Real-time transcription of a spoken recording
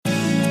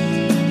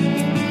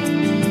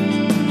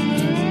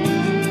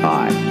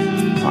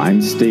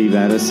I'm Steve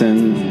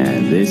Addison,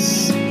 and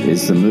this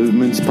is the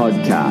Movements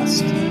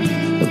Podcast,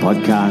 the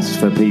podcast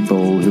for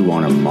people who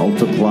want to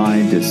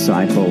multiply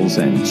disciples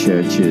and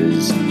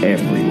churches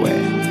everywhere.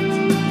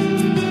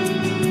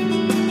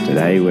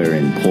 Today we're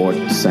in Port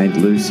St.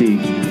 Lucie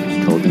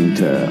talking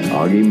to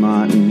Augie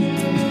Martin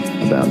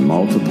about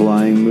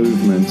multiplying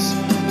movements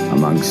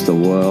amongst the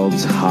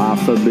world's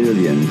 500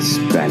 million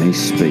Spanish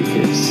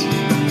speakers.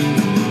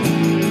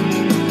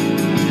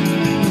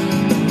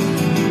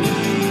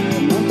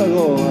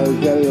 Ago, I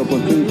had the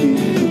opportunity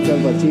to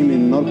help a team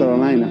in North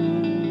Carolina,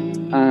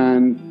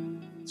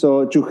 and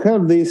so to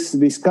help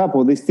this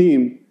couple, this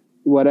team,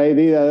 what I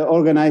did, I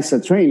organized a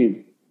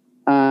training,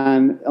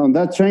 and on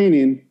that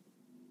training,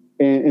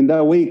 in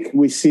that week,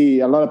 we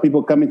see a lot of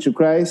people coming to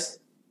Christ,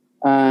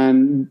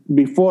 and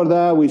before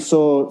that, we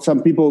saw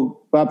some people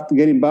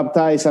getting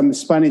baptized. Some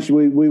Spanish,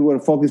 we were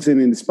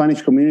focusing in the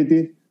Spanish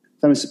community.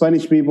 Some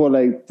Spanish people,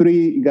 like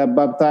 3, got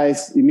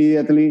baptized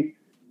immediately,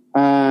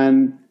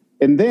 and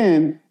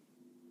then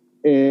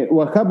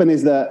what happened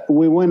is that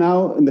we went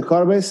out in the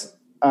harvest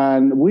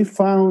and we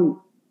found,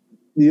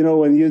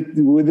 when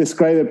we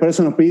describe a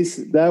person of peace,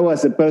 that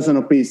was a person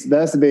of peace.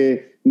 That's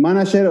the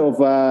manager of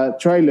a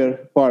trailer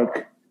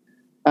park.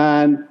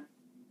 And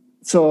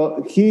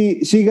so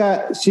she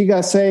got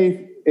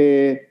saved.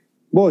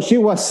 She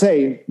was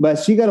saved, but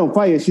she got on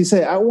fire. She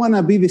said, I want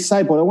to be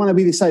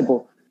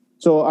disciple.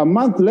 So a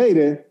month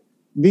later,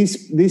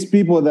 these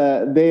people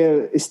that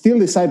they're still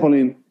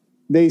discipling,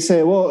 they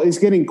say, well, it's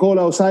getting cold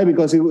outside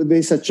because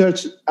there's a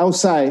church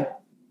outside.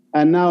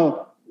 And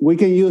now we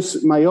can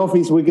use my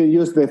office. We can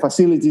use the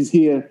facilities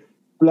here.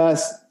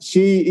 Plus,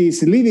 she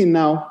is leading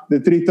now the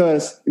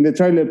 3/3 in the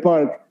trailer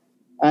park.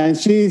 And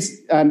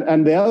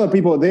and the other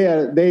people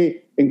there,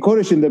 they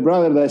encouraging the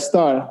brother that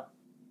start,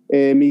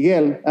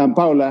 Miguel and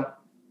Paula.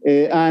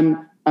 And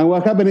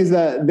what happened is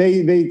that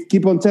they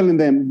keep on telling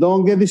them,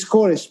 don't get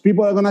discouraged.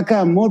 People are going to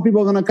come. More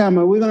people are going to come.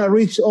 And we're going to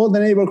reach all the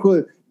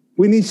neighborhood.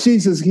 We need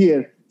Jesus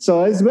here.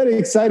 So it's very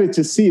excited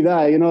to see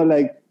that,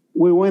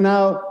 we went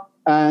out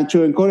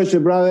to encourage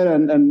the brother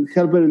and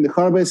help him in the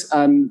harvest.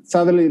 And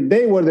suddenly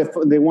they were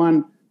the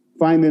one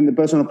finding the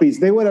person of peace.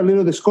 They were a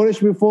little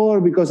discouraged before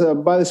because of a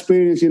bad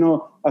experience,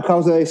 a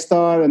house that they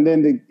start and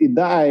then it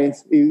died,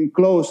 it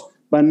closed.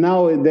 But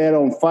now they're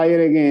on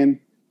fire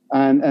again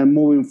and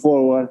moving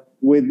forward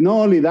with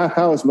not only that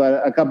house,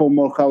 but a couple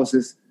more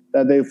houses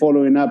that they're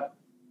following up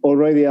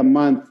already a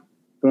month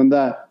from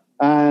that.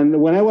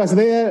 And when I was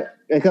there,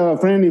 I have a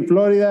friend in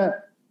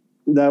Florida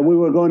that we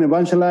were going to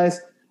evangelize,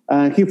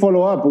 and he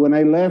followed up. When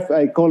I left,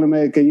 I called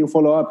him, can you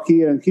follow up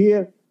here and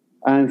here?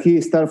 And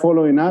he started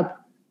following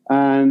up.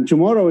 And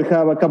tomorrow we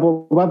have a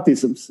couple of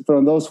baptisms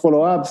from those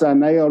follow-ups,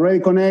 and I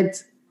already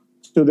connect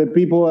to the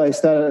people. I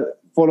start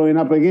following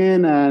up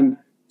again, and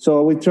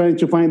so we're trying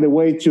to find a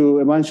way to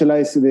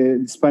evangelize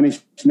the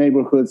Spanish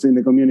neighborhoods in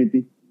the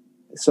community.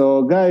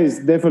 So God is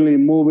definitely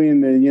moving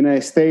in the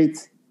United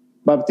States,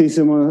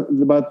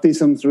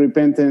 baptisms,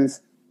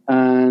 repentance,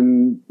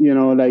 and,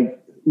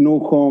 new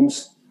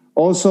homes.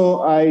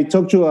 Also, I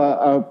talked to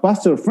a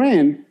pastor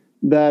friend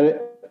that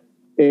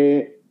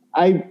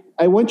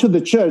I went to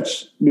the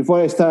church before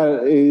I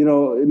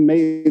started,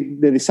 made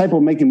the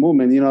disciple-making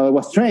movement. I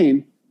was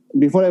trained.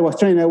 Before I was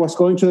trained, I was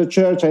going to the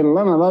church. I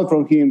learned a lot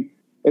from him.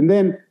 And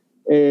then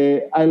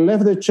I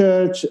left the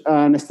church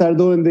and started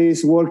doing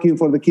this, working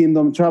for the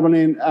kingdom,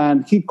 traveling.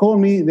 And he called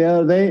me the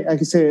other day. And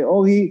he said,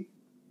 Augie,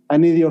 I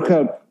need your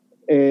help.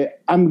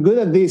 I'm good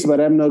at this, but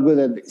I'm not good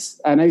at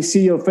this. And I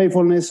see your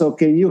faithfulness, so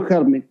can you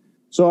help me?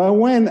 So I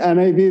went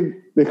and I did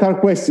the hard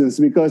questions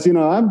because,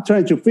 I'm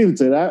trying to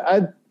filter.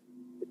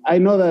 I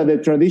know that the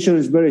tradition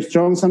is very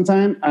strong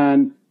sometimes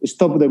and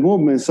stop the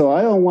movement. So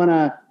I don't want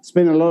to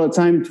spend a lot of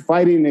time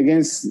fighting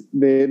against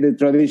the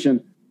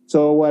tradition.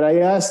 So what I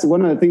asked,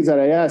 one of the things that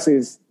I asked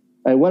is,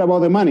 what about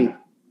the money?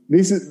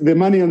 This is the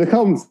money on the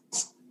homes.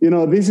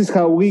 This is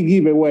how we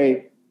give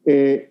away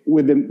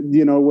with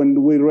the,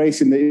 when we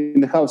raise in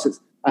the houses.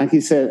 And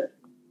he said,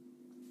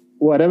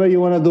 whatever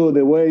you want to do,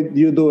 the way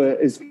you do it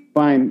is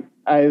fine.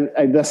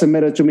 It doesn't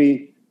matter to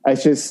me. I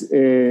just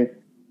do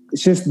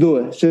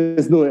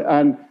it.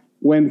 And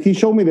when he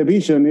showed me the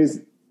vision,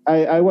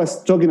 I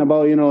was talking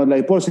about,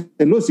 Port St.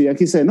 Lucie, and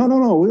he said, no,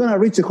 we're going to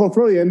reach the whole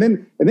Florida. And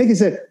then he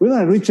said, we're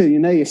going to reach the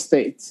United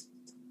States.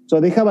 So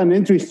they have an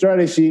entry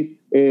strategy.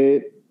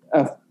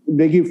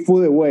 They give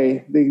food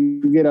away. They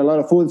get a lot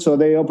of food. So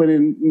they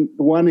open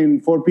one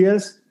in Fort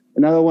Pierce,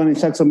 another one in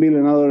Jacksonville,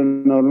 another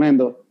in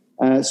Orlando.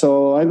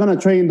 So I'm going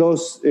to train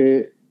those,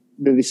 the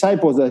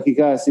disciples that he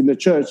has in the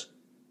church.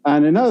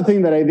 And another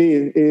thing that I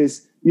did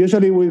is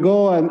usually we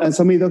go and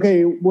submit,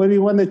 okay, where do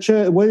you want the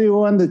church? Where do you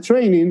want the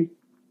training?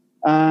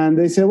 And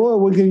they say, well,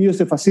 we can use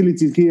the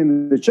facilities here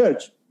in the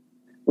church.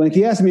 When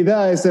he asked me that,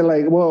 I said,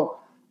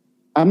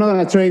 I'm not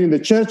going to train in the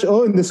church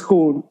or in the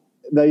school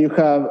that you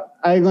have.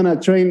 I'm going to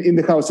train in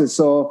the houses.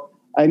 So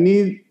I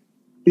need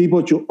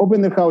people to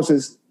open their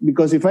houses,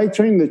 because if I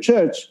train the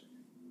church,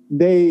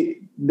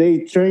 they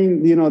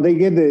train, they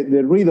get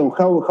the rhythm,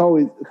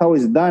 how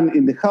it's done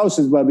in the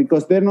houses. But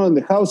because they're not in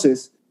the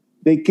houses,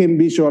 they can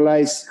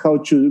visualize how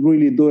to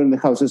really do it in the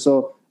houses.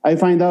 So I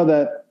find out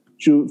that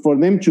for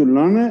them to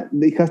learn it,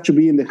 they have to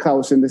be in the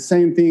house, and the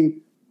same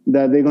thing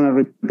that they're going to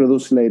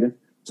reproduce later.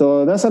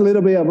 So that's a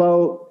little bit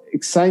about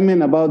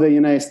excitement about the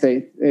United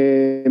States.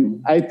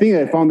 I think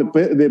I found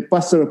the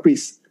pastor of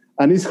peace,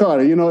 and it's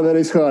hard. You know that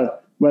it's hard,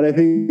 but I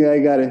think I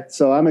got it.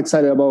 So I'm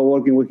excited about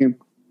working with him.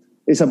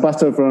 He's a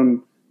pastor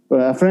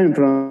a friend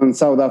from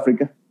South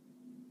Africa.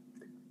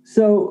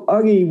 So,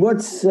 Augie,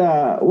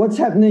 what's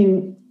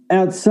happening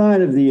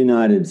outside of the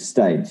United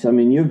States? I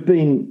mean, you've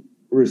been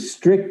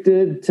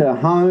restricted to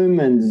home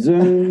and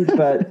Zoom,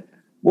 but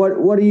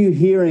what are you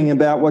hearing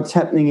about what's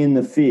happening in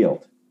the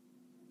field?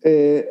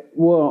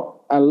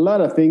 Well, a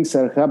lot of things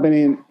are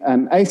happening,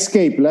 and I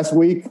escaped last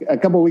week. A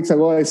couple of weeks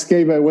ago, I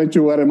went to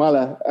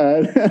Guatemala,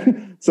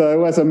 so it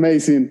was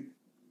amazing.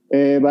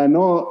 But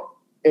not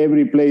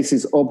every place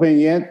is open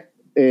yet,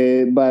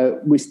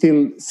 but we're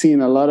still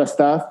seeing a lot of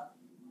stuff.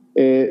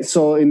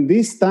 So in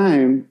this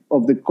time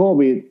of the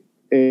COVID,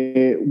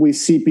 we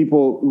see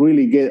people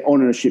really get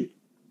ownership.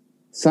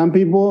 Some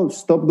people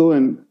stop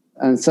doing,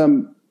 and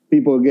some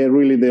people get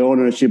really the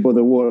ownership of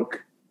the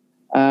work.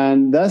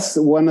 And that's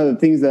one of the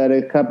things that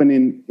is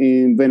happening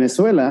in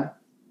Venezuela.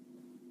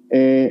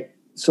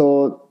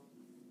 So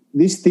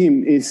this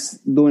team is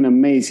doing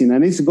amazing,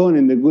 and it's going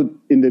in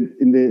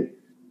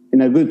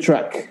a good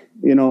track.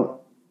 You know,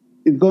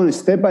 it's going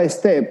step by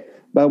step,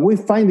 but we're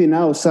finding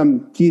out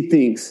some key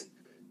things.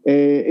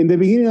 In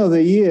the end of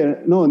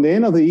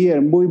the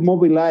year, we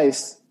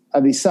mobilized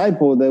a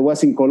disciple that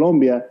was in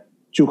Colombia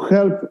to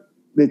help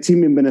the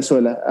team in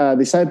Venezuela. A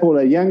disciple,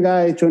 a young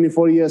guy,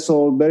 24 years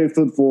old, very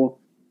fruitful.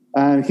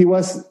 And he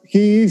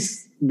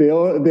is the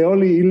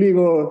only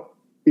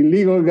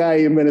illegal guy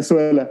in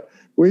Venezuela.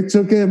 We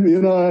took him,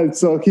 and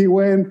so he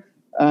went,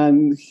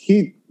 and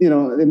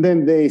and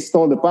then they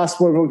stole the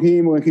passport from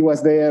him when he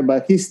was there,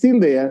 but he's still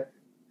there.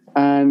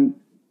 And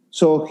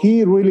so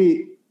he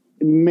really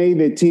made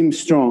the team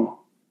strong.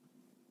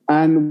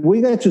 And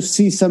we got to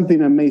see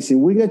something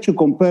amazing. We got to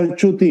compare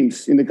two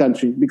teams in the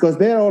country because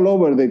they're all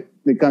over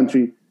the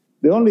country.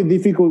 The only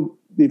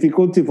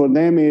difficulty for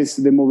them is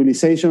the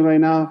mobilization right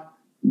now.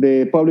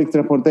 The public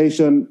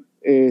transportation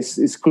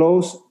is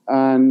closed,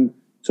 and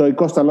so it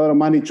costs a lot of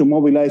money to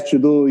mobilize to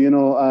do,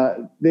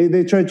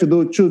 they try to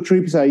do 2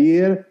 trips a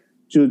year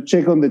to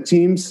check on the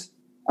teams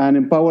and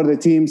empower the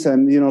teams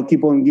and,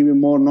 keep on giving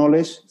more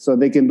knowledge so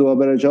they can do a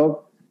better job.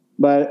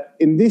 But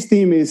in this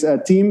team is a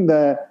team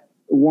that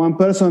one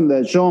person,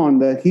 that John,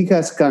 that he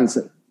has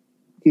cancer.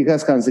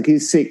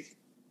 He's sick,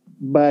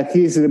 but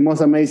he's the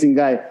most amazing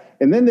guy.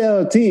 And then the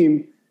other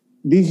team,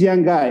 these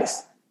young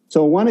guys.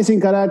 So one is in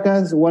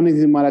Caracas, one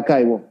is in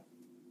Maracaibo.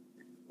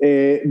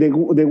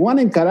 The one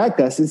in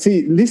Caracas,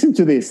 listen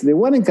to this. The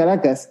one in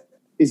Caracas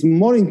is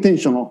more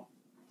intentional.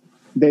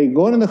 They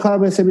go in the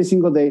harvest every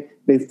single day.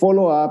 They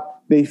follow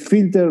up. They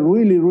filter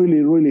really, really,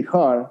 really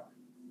hard.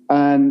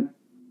 And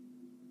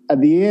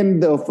at the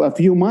end of a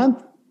few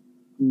months,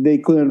 they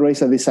couldn't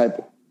raise a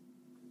disciple.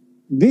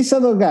 This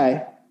other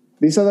guy,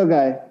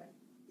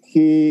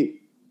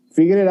 he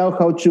figured out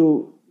how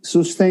to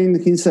sustain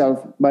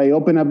himself by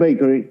opening a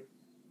bakery.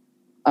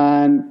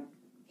 And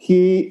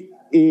he's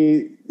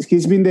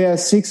been there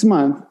 6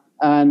 months,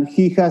 and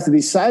he has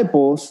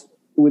disciples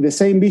with the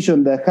same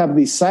vision that have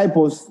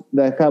disciples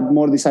that have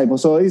more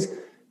disciples. So it's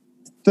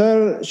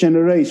 3rd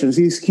generation.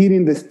 He's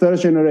hitting the 3rd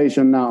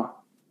generation now.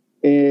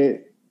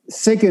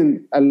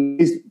 Second, at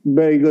least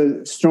very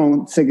good,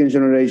 strong 2nd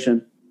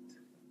generation.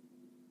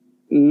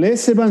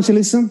 Less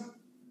evangelism.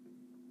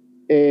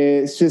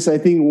 It's just, I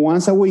think,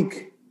 once a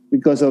week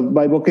because of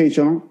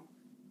bivocational.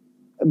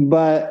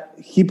 But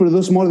he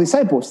produced more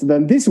disciples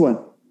than this one.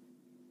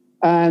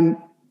 And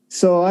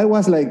so I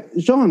was like,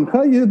 John,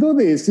 how do you do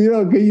this?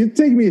 Can you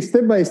take me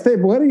step by step?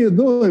 What are you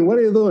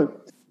doing?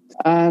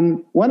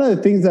 And one of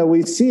the things that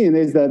we've seen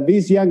is that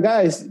these young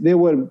guys, they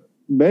were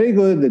very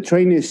good. The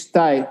training is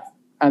tight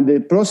and the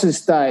process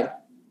is tight.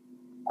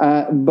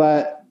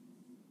 But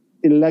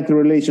it lacked a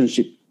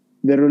relationship.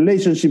 The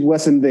relationship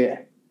wasn't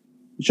there.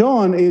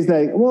 John is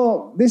like,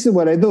 well, this is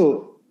what I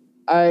do.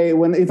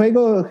 If I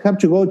have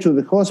to go to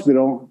the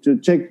hospital to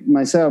check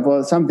myself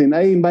or something,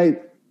 I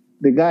invite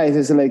the guys.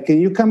 It's like,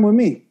 can you come with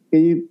me?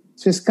 Can you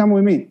just come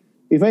with me?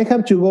 If I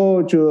have to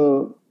go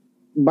to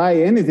buy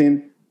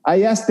anything,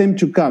 I ask them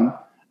to come.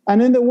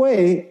 And in the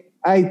way,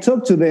 I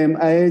talk to them.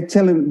 I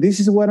tell them, this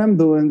is what I'm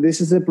doing.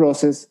 This is the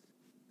process.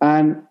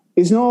 And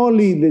it's not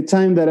only the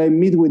time that I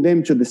meet with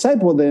them to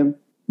disciple them,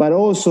 but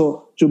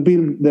also to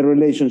build the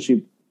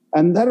relationship.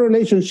 And that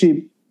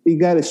relationship, it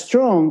got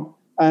strong.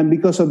 And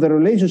because of the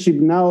relationship,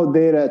 now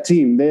they're a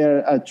team. They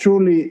are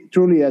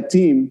truly a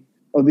team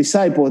of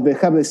disciples. They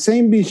have the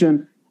same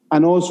vision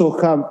and also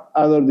have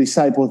other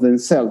disciples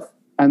themselves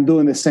and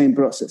doing the same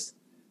process.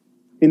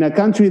 In a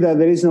country that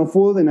there is no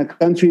food, in a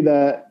country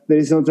that there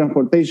is no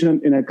transportation,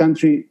 in a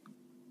country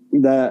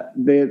that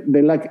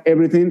they lack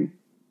everything,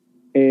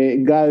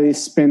 God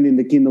is spending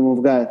the kingdom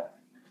of God.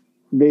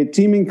 The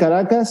team in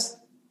Caracas,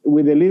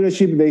 with the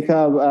leadership, they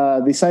have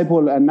a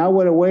disciple an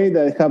hour away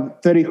that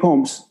have 30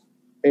 homes.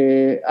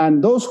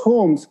 And those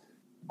homes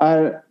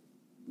are,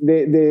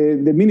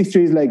 the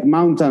ministry is like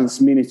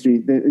mountains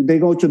ministry. They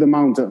go to the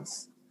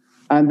mountains,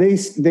 and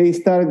they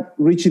start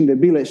reaching the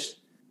village.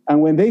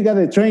 And when they got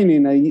the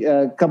training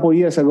a couple of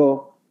years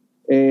ago,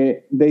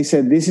 they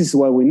said, this is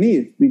what we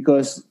need,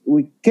 because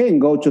we can't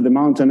go to the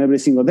mountain every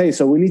single day.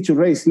 So we need to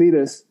raise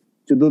leaders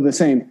to do the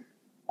same.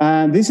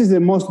 And this is the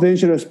most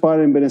dangerous part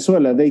in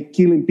Venezuela. They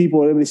killing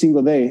people every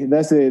single day.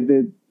 That's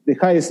the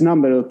highest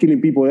number of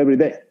killing people every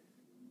day.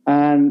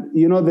 And,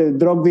 you know, the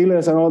drug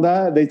dealers and all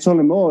that, they told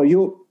them, oh,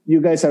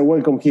 you guys are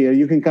welcome here.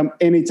 You can come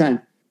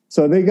anytime.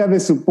 So they got the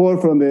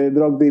support from the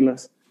drug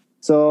dealers.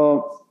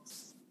 So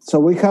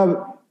we have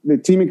the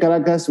team in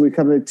Caracas. We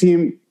have the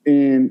team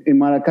in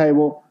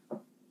Maracaibo.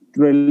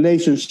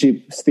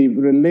 Relationship, Steve.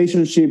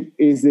 Relationship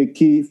is the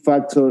key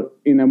factor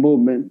in a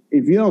movement.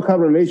 If you don't have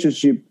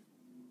relationship,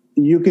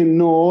 you can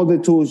know all the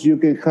tools, you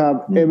can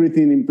have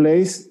everything in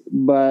place,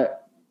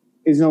 but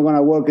it's not going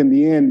to work in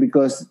the end,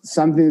 because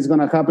something is going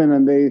to happen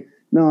and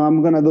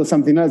I'm going to do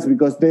something else,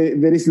 because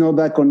there is no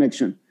that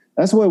connection.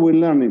 That's what we're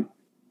learning.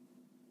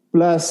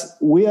 Plus,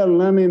 we are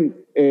learning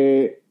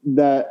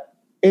that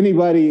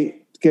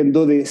anybody can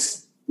do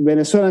this.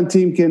 Venezuelan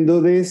team can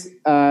do this.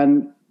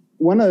 And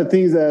one of the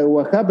things that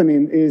was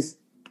happening is,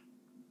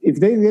 if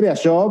they get a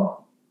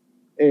job,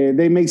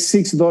 they make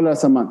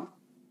 $6 a month.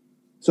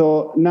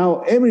 So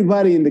now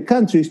everybody in the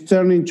country is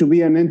turning to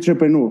be an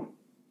entrepreneur.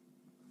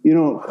 You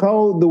know,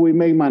 how do we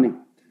make money?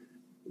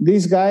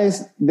 These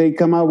guys, they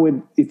come out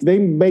with, if they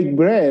bake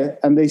bread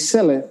and they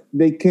sell it,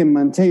 they can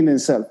maintain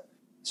themselves.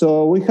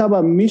 So we have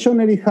a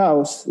missionary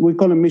house. We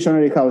call it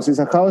missionary house. It's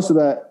a house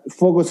that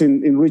focuses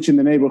in reaching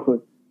the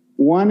neighborhood.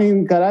 One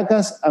in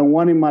Caracas and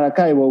one in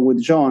Maracaibo with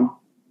John.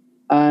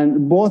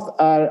 And both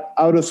are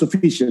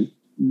autosufficient.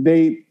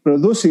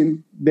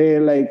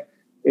 They're like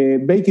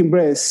baking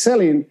bread,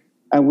 selling,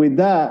 and with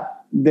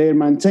that, they're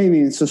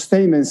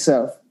sustaining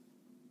themselves.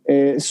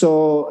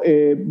 So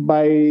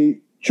by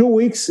 2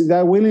 weeks,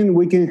 God willing,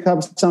 we can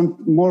have some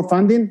more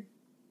funding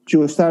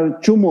to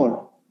start 2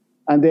 more.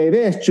 And the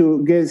idea is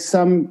to get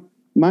some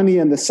money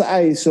on the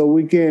side so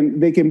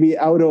they can be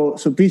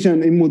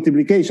auto-sufficient in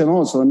multiplication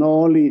also, not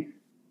only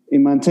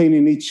in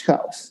maintaining each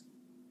house.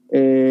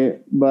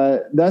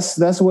 But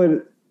that's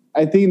where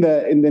I think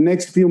that in the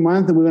next few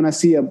months, we're going to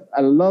see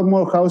a lot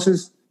more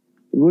houses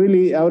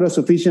really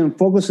auto-sufficient,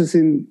 focuses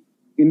in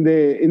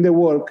the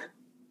work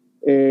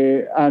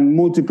and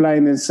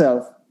multiplying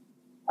themselves.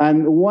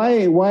 And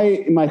why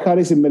my heart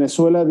is in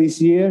Venezuela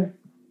this year?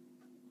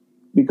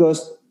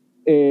 Because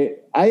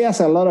I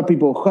ask a lot of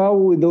people,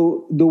 how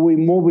do we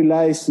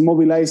mobilize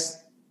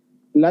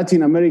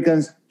Latin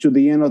Americans to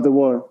the end of the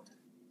world?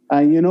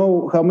 And you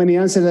know how many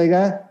answers I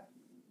got?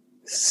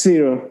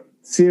 Zero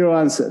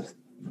answers.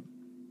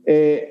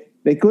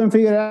 They couldn't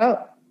figure it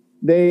out.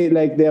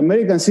 The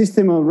American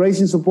system of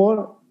raising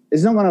support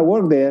is not going to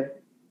work there.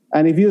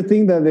 And if you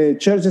think that the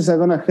churches are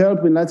going to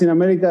help in Latin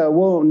America,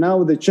 well,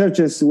 now the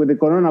churches with the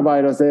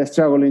coronavirus, they're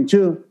struggling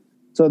too.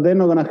 So they're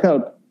not going to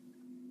help.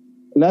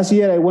 Last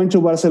year, I went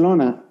to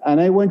Barcelona, and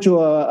I went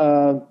to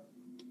a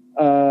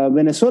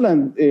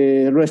Venezuelan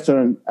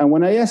restaurant. And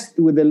when I asked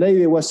with the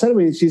lady who was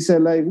serving, she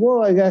said,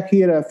 well, I got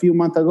here a few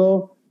months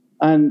ago,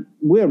 and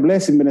we're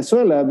blessed in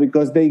Venezuela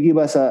because they give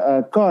us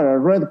a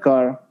red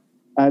car,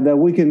 that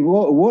we can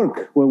go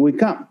work when we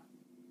come.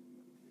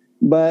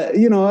 But,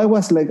 you know, I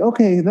was like,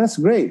 okay, that's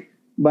great.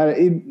 But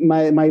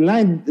my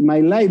light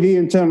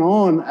didn't turn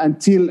on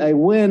until I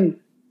went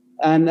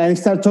and I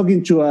started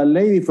talking to a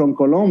lady from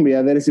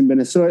Colombia that is in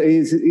Venezuela,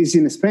 is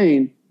in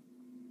Spain.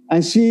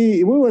 And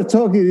we were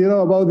talking, you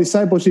know, about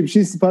discipleship.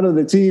 She's part of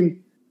the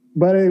team.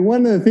 But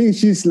one of the things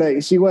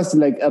she was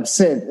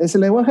upset. I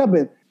said, what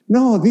happened?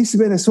 No, these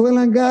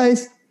Venezuelan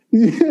guys,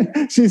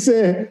 she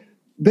said,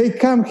 they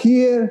come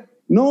here.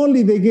 Not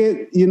only they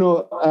get,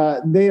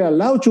 they're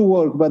allowed to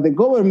work, but the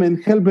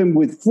government help them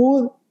with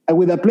food and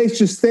with a place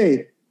to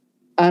stay.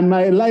 And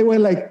my life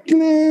went like,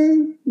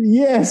 cling.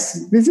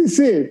 Yes, this is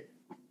it.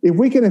 If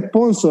we can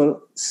sponsor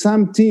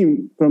some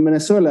team from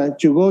Venezuela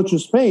to go to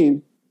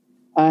Spain,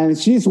 and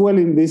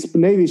this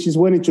lady, she's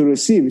willing to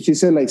receive. She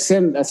said,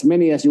 send as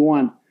many as you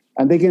want,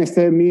 and they can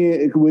stay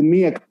with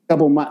me a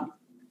couple months.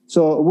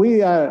 So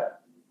we are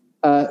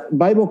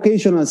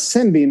bivocational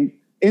sending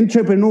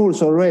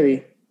entrepreneurs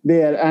already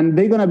there, and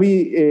they're going to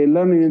be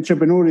learning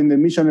entrepreneur in the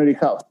missionary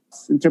house,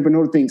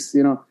 entrepreneur things,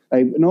 not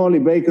only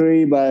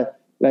bakery, but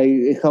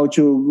how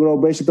to grow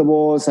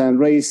vegetables and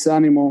raise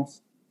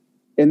animals.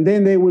 And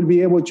then they will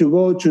be able to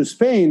go to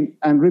Spain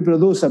and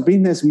reproduce a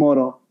business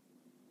model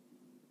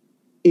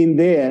in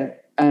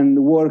there and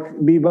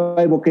be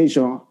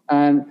bivocational.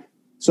 And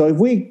so if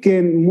we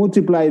can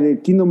multiply the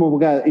kingdom of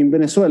God in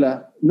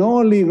Venezuela, not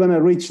only going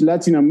to reach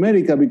Latin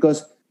America,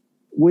 because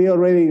we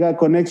already got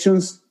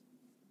connections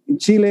in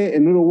Chile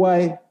and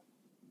Uruguay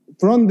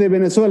from the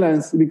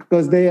Venezuelans,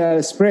 because they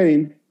are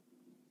spreading,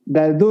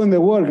 they're doing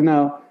the work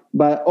now,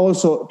 but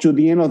also to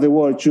the end of the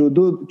world, to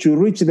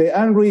reach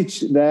the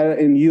unreached that are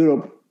in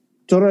Europe,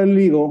 totally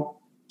legal,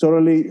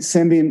 totally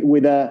sending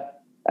with a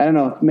I don't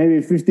know, maybe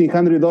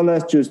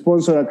 $1,500 to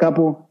sponsor a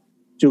couple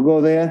to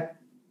go there.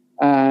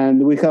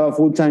 And we have a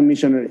full-time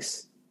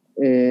missionaries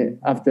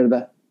after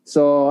that.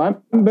 So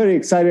I'm very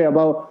excited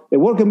about the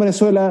work in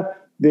Venezuela,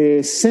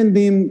 the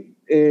sending,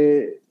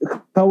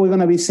 how we're going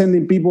to be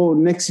sending people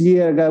next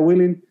year, God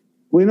willing.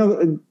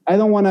 I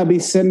don't want to be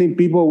sending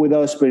people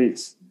without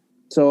experience.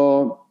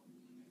 So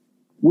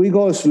we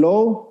go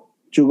slow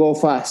to go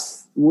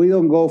fast. We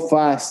don't go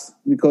fast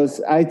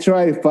because I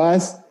try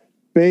fast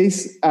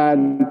pace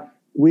and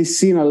we've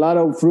seen a lot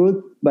of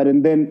fruit, but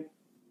then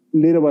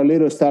little by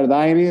little start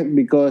dying it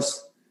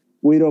because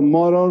we don't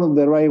model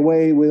the right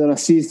way, we don't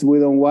assist, we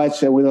don't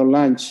watch, and we don't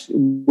launch.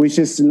 We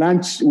just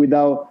launch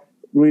without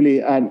really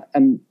a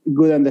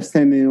good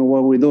understanding of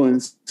what we're doing.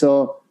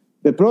 So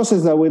the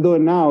process that we're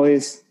doing now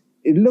is,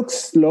 it looks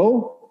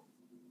slow,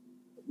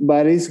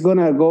 but it's going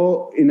to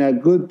go in a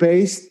good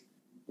pace.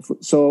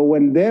 So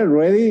when they're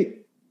ready,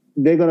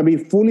 they're going to be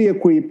fully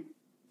equipped,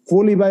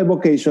 fully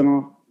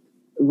bivocational,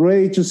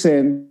 ready to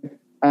send.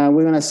 And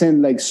we're going to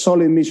send like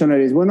solid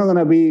missionaries. We're not going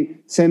to be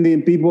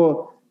sending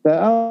people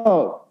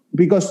that,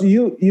 because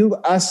you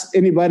ask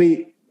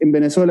anybody in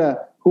Venezuela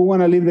who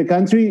want to leave the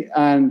country,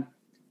 and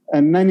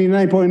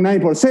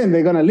 99.9%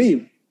 they're going to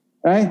leave,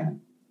 right?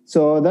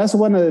 So that's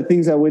one of the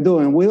things that we're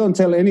doing. We don't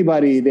tell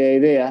anybody the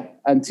idea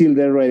until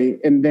they're ready,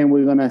 and then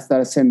we're going to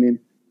start sending.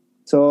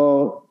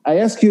 So I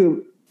ask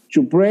you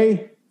to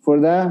pray for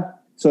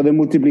that, so the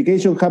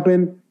multiplication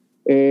happen.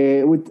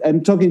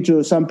 I'm talking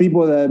to some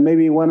people that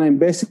maybe want to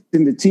invest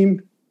in the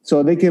team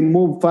so they can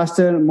move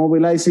faster,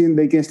 mobilizing,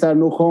 they can start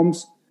new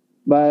homes.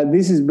 But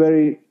this is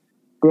very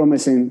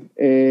promising.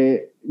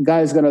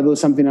 God is going to do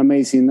something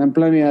amazing. I'm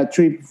planning a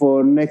trip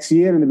for next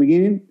year in the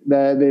beginning.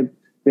 The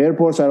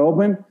airports are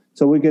open,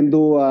 so we can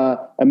do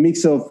a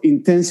mix of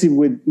intensive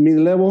with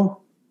mid-level,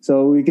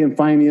 so we can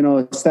find,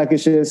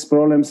 stackages,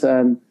 problems,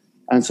 and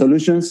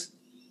solutions.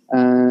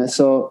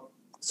 So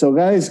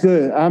God is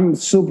good. I'm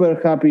super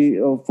happy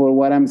for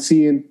what I'm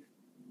seeing,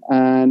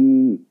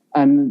 and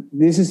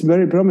this is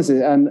very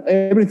promising. And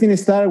everything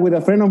started with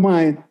a friend of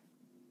mine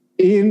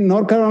in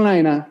North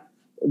Carolina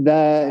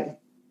that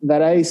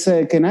I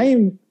said,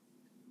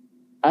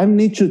 I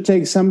need to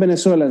take some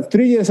Venezuelans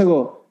 3 years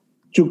ago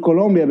to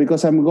Colombia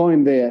because I'm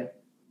going there.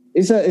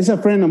 It's a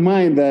friend of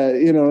mine that,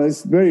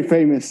 is very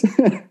famous.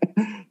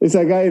 It's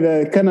a guy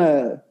that kind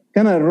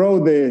of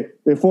wrote the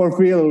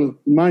 4-field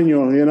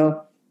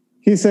manual,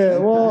 He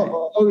said,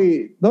 well,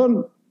 okay,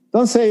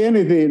 don't say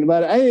anything.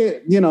 But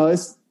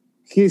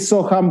he's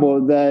so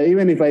humble that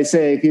even if I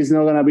say, he's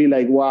not going to be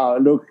like, wow,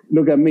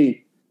 look at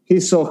me.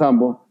 He's so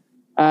humble.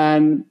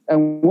 And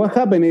what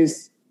happened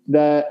is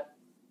that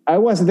I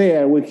was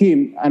there with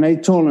him, and I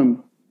told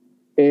him,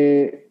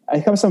 I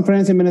have some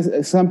friends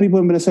some people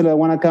in Venezuela that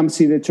want to come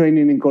see the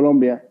training in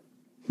Colombia,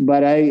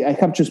 but I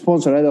have to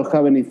sponsor. I don't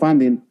have any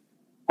funding.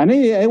 And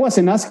I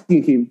wasn't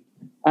asking him.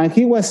 And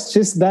he was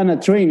just done a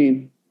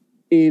training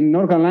in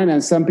North Carolina,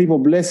 and some people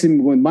blessed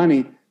him with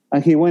money.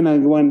 And he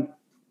went,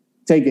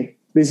 take it.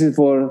 This is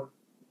for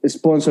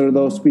sponsor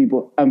those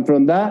people. And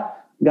from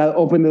that, God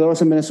opened the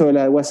doors in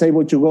Venezuela. I was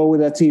able to go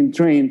with a team,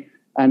 train,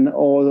 and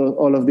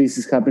all of this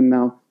is happening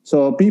now.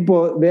 So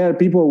there are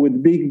people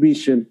with big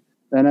vision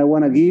that I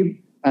want to give,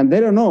 and they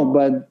don't know,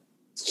 but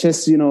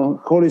just,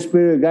 Holy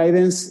Spirit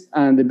guidance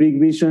and the big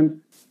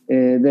vision,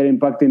 they're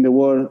impacting the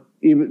world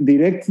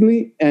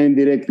directly and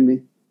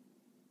indirectly.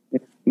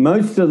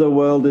 Most of the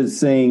world is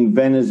seeing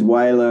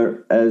Venezuela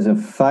as a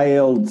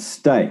failed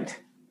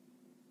state,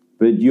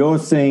 but you're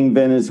seeing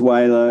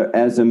Venezuela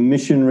as a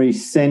missionary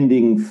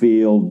sending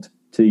field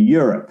to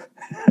Europe.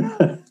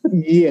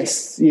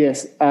 Yes,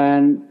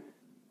 and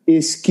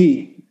it's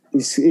key.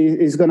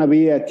 It's going to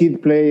be a key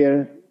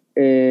player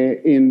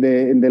in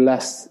the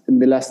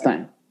last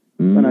time,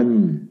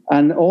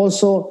 and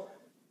also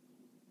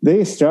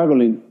they're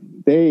struggling.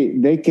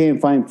 They can't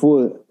find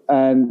food,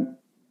 and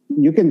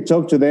you can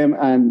talk to them,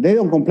 and they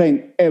don't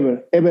complain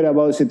ever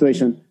about the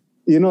situation.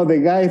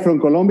 The guy from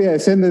Colombia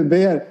sent it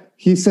there.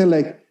 He said,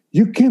 like,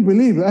 I can't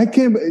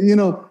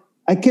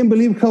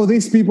believe how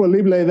these people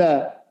live like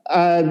that.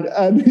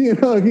 And he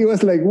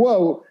was like,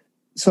 whoa.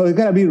 So it's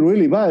gonna be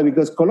really bad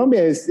because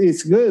Colombia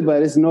is good,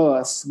 but it's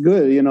not as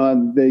good,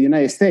 the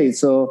United States.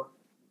 So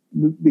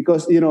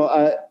because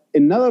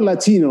another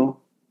Latino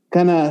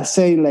kind of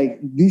saying like,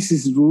 this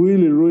is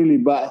really, really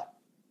bad,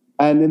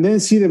 and then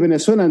see the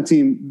Venezuelan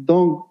team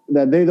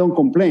they don't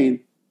complain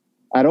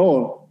at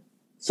all.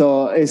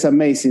 So it's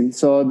amazing.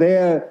 So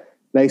they're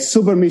like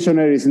super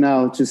missionaries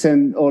now to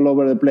send all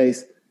over the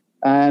place.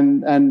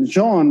 And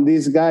John,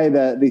 this guy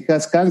that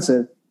has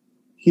cancer,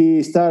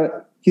 he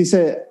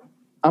said,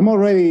 I'm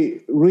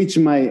already reached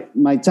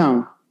my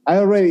town.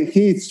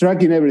 He's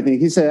tracking everything.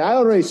 He said, I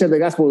already shared the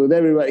gospel with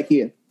everybody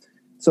here.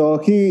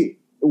 So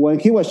when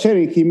he was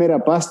sharing, he met a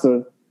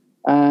pastor.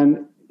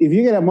 And if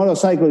you get a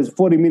motorcycle, it's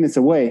 40 minutes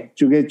away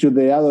to get to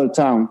the other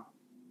town.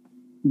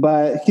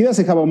 But he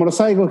doesn't have a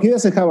motorcycle. He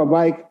doesn't have a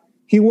bike.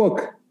 He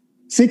walked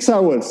 6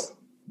 hours.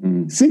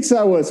 6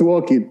 hours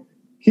walking.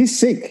 He's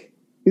sick.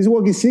 He's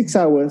walking 6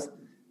 hours.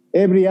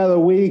 every other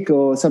week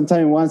or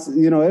sometime once,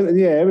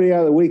 every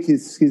other week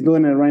he's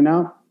doing it right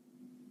now.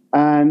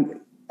 And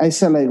I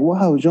said, like,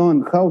 wow,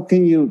 John, how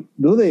can you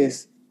do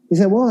this? He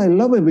said, well, I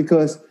love it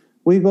because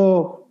we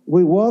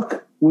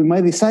walk with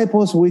my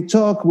disciples, we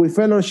talk, we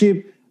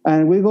fellowship,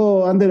 and we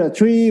go under a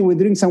tree, we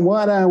drink some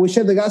water, and we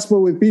share the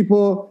gospel with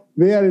people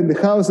there in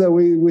the house that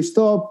we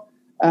stop.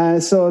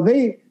 So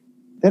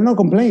they're not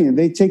complaining.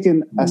 They take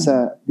it as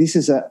this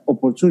is an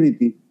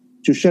opportunity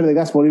to share the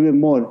gospel even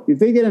more. If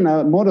they get in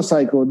a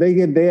motorcycle, they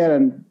get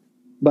there,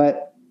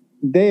 but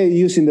they're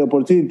using the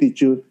opportunity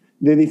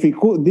the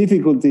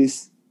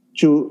difficulties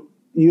to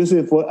use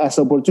it as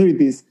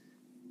opportunities.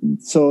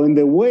 So in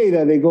the way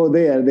that they go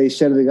there, they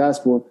share the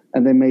gospel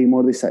and they make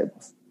more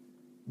disciples.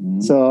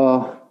 Mm-hmm.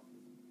 So,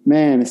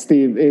 man,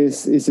 Steve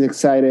is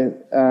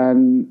excited.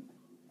 And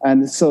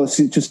so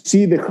to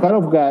see the heart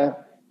of God,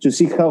 to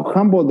see how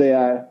humble they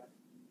are,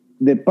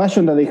 the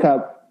passion that they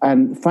have,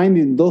 and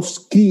finding those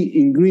key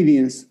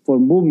ingredients for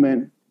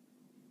movement,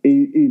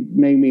 it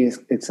made me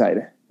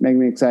excited.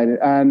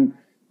 And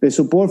the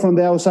support from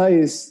the outside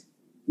is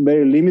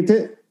very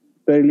limited.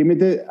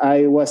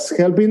 I was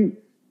helping,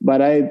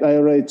 but I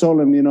already told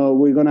them,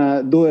 we're going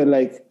to do it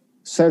like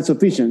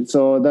self-sufficient.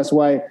 So that's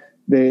why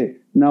the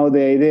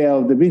idea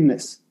of the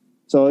business.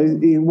 So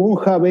it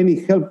won't have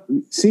any help.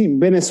 See,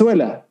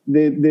 Venezuela,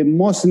 the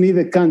most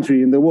needed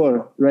country in the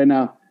world right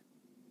now,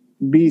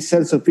 be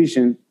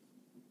self-sufficient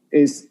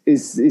is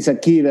a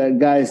key that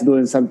guys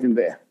doing something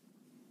there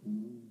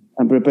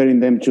and preparing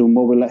them to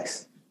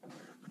mobilize.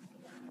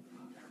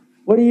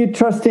 What are you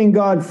trusting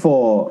God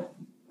for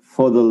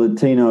the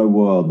Latino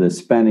world, the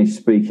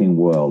Spanish-speaking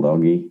world,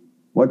 Augie?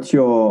 What's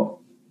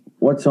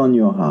on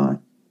your heart?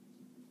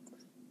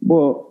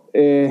 Well,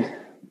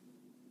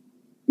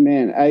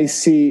 man, I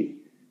see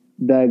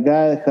that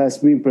God has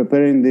been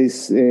preparing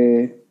these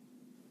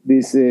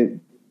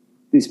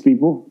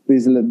people,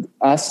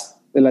 us,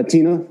 the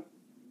Latinos,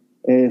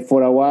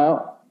 for a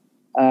while,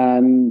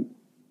 and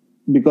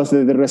because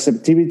the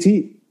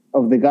receptivity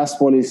of the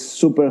gospel is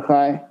super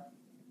high.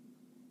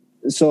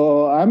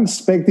 So I'm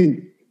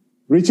expecting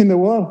reaching the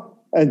world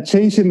and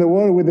changing the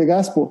world with the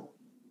gospel,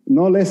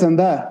 no less than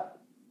that.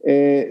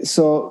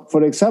 So,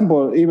 for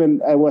example,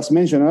 even I was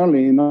mentioned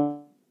earlier,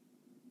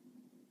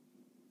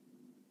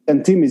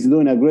 and team is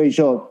doing a great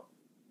job.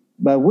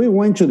 But we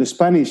went to the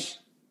Spanish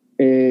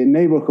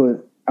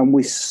neighborhood and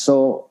we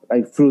saw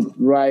like fruit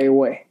right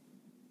away.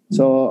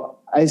 So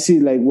I see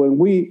like when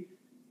we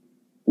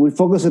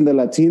focus on the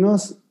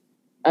Latinos,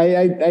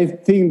 I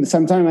think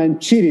sometimes I'm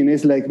cheating.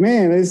 It's like,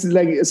 man, it's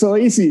like so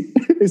easy.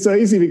 It's so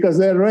easy because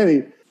they're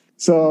ready.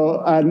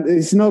 So, and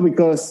it's not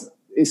because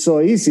it's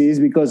so easy. It's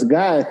because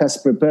God has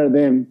prepared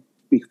them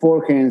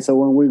beforehand. So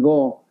when we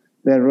go,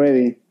 they're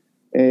ready.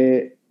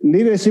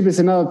 Leadership is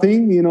another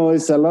thing.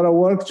 It's a lot of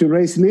work to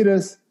raise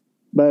leaders,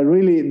 but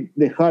really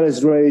the heart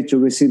is ready to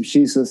receive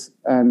Jesus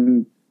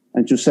and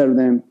to serve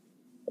them.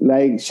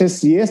 Like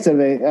just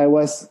yesterday, I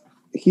was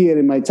here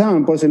in my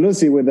town, Port St.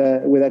 Lucie, with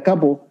a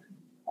couple.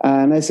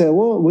 And I said,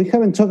 well, we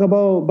haven't talked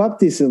about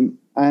baptism.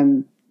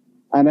 And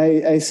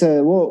I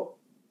said, well,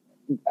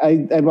 I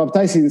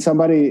baptized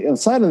somebody on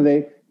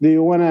Saturday. Do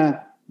you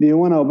wanna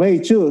obey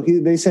too?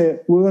 They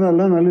said, we're gonna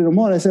learn a little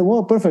more. I said,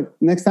 well,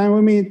 perfect. Next time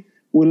we meet,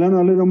 we'll learn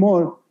a little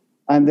more.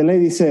 And the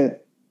lady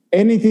said,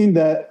 anything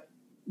that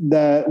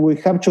we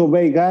have to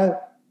obey God,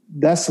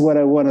 that's what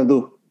I want to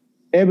do.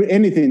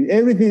 Anything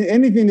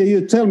that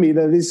you tell me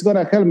that is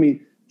gonna help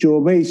me to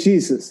obey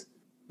Jesus,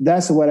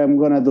 that's what I'm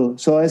gonna do.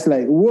 So it's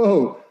like,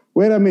 whoa,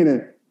 wait a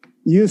minute.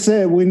 You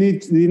said you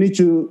need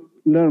to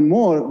learn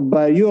more,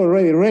 but you're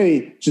already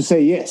ready to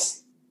say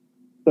yes.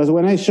 Because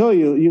when I show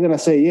you, you're gonna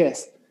say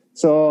yes.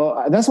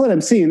 So that's what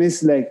I'm seeing.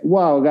 It's like,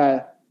 wow,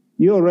 God,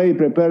 you already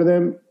prepared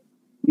them.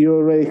 You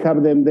already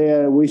have them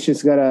there. We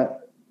just gotta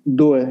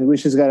do it. We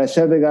just gotta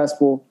share the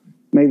gospel,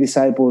 make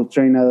disciples,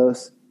 train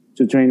others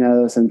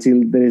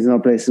until there is no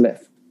place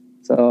left.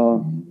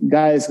 So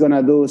God is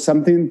gonna do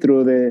something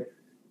through the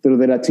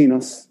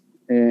Latinos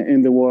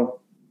in the world,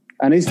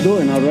 and He's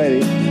doing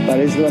already. But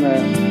it's gonna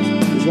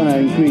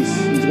increase.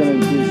 It's gonna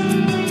increase.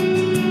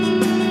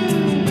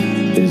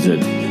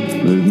 Visit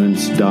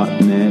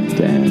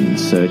movements.net and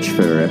search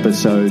for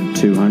episode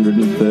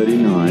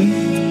 239.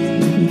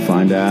 You can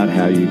find out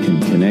how you can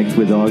connect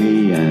with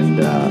Augie and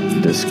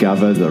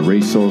discover the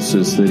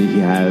resources that he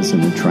has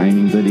and the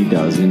training that he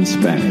does in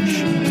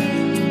Spanish.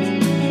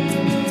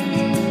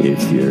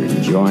 If you're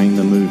enjoying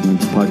the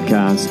Movements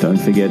podcast, don't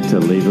forget to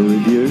leave a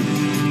review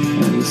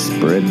and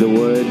spread the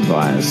word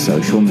via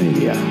social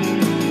media.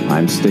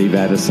 I'm Steve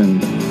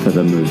Addison for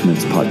the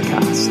Movements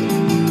podcast.